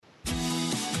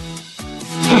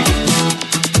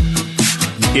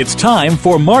It's time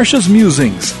for Marcia's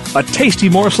Musings, a tasty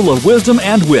morsel of wisdom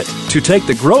and wit to take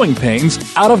the growing pains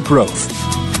out of growth.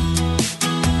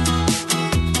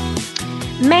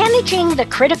 Managing the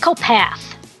critical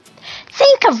path.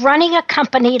 Think of running a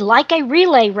company like a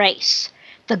relay race.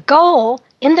 The goal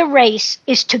in the race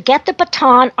is to get the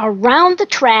baton around the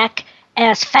track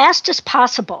as fast as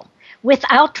possible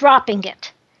without dropping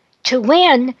it. To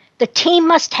win, the team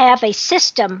must have a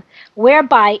system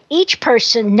whereby each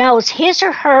person knows his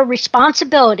or her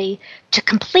responsibility to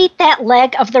complete that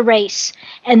leg of the race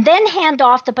and then hand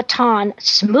off the baton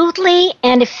smoothly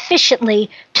and efficiently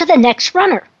to the next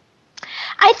runner.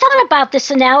 I thought about this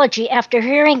analogy after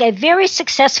hearing a very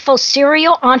successful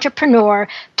serial entrepreneur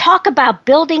talk about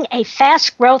building a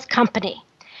fast growth company.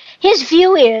 His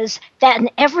view is that in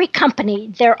every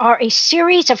company there are a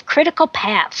series of critical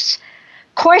paths,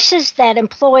 courses that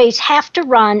employees have to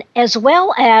run, as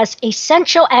well as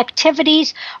essential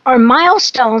activities or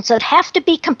milestones that have to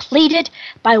be completed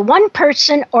by one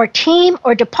person or team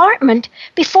or department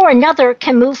before another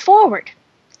can move forward.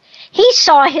 He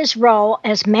saw his role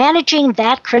as managing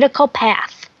that critical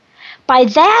path. By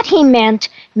that he meant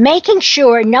making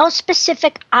sure no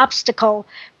specific obstacle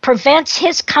prevents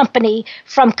his company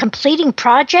from completing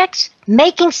projects,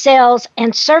 making sales,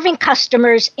 and serving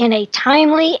customers in a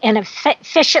timely and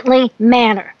efficiently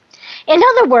manner. In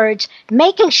other words,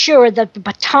 making sure that the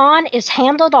baton is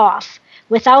handed off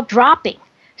without dropping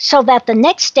so that the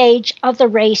next stage of the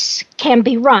race can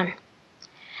be run.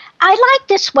 I like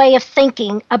this way of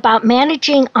thinking about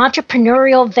managing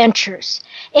entrepreneurial ventures.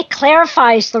 It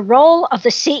clarifies the role of the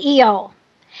CEO.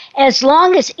 As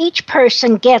long as each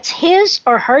person gets his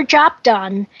or her job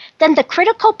done, then the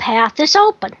critical path is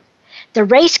open. The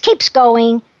race keeps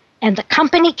going, and the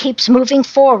company keeps moving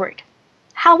forward.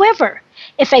 However,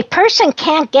 if a person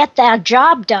can't get that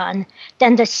job done,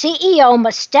 then the CEO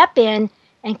must step in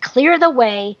and clear the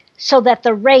way so that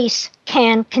the race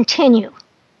can continue.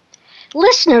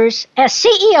 Listeners, as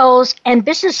CEOs and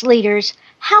business leaders,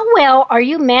 how well are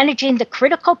you managing the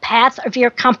critical path of your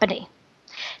company?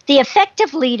 The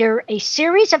Effective Leader, a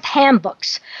series of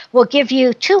handbooks, will give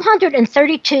you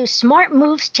 232 smart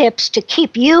moves tips to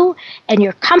keep you and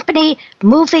your company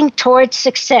moving towards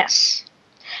success.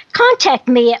 Contact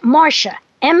me at Marcia,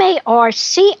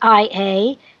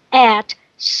 Marcia, at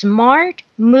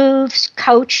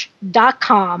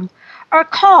smartmovescoach.com or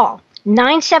call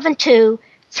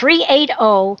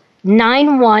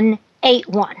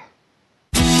 972-380-9181.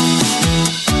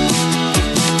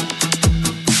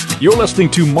 You're listening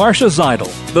to Marcia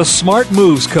Zeidel, the Smart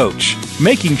Moves Coach,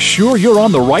 making sure you're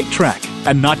on the right track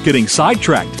and not getting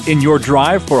sidetracked in your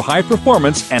drive for high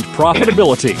performance and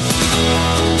profitability.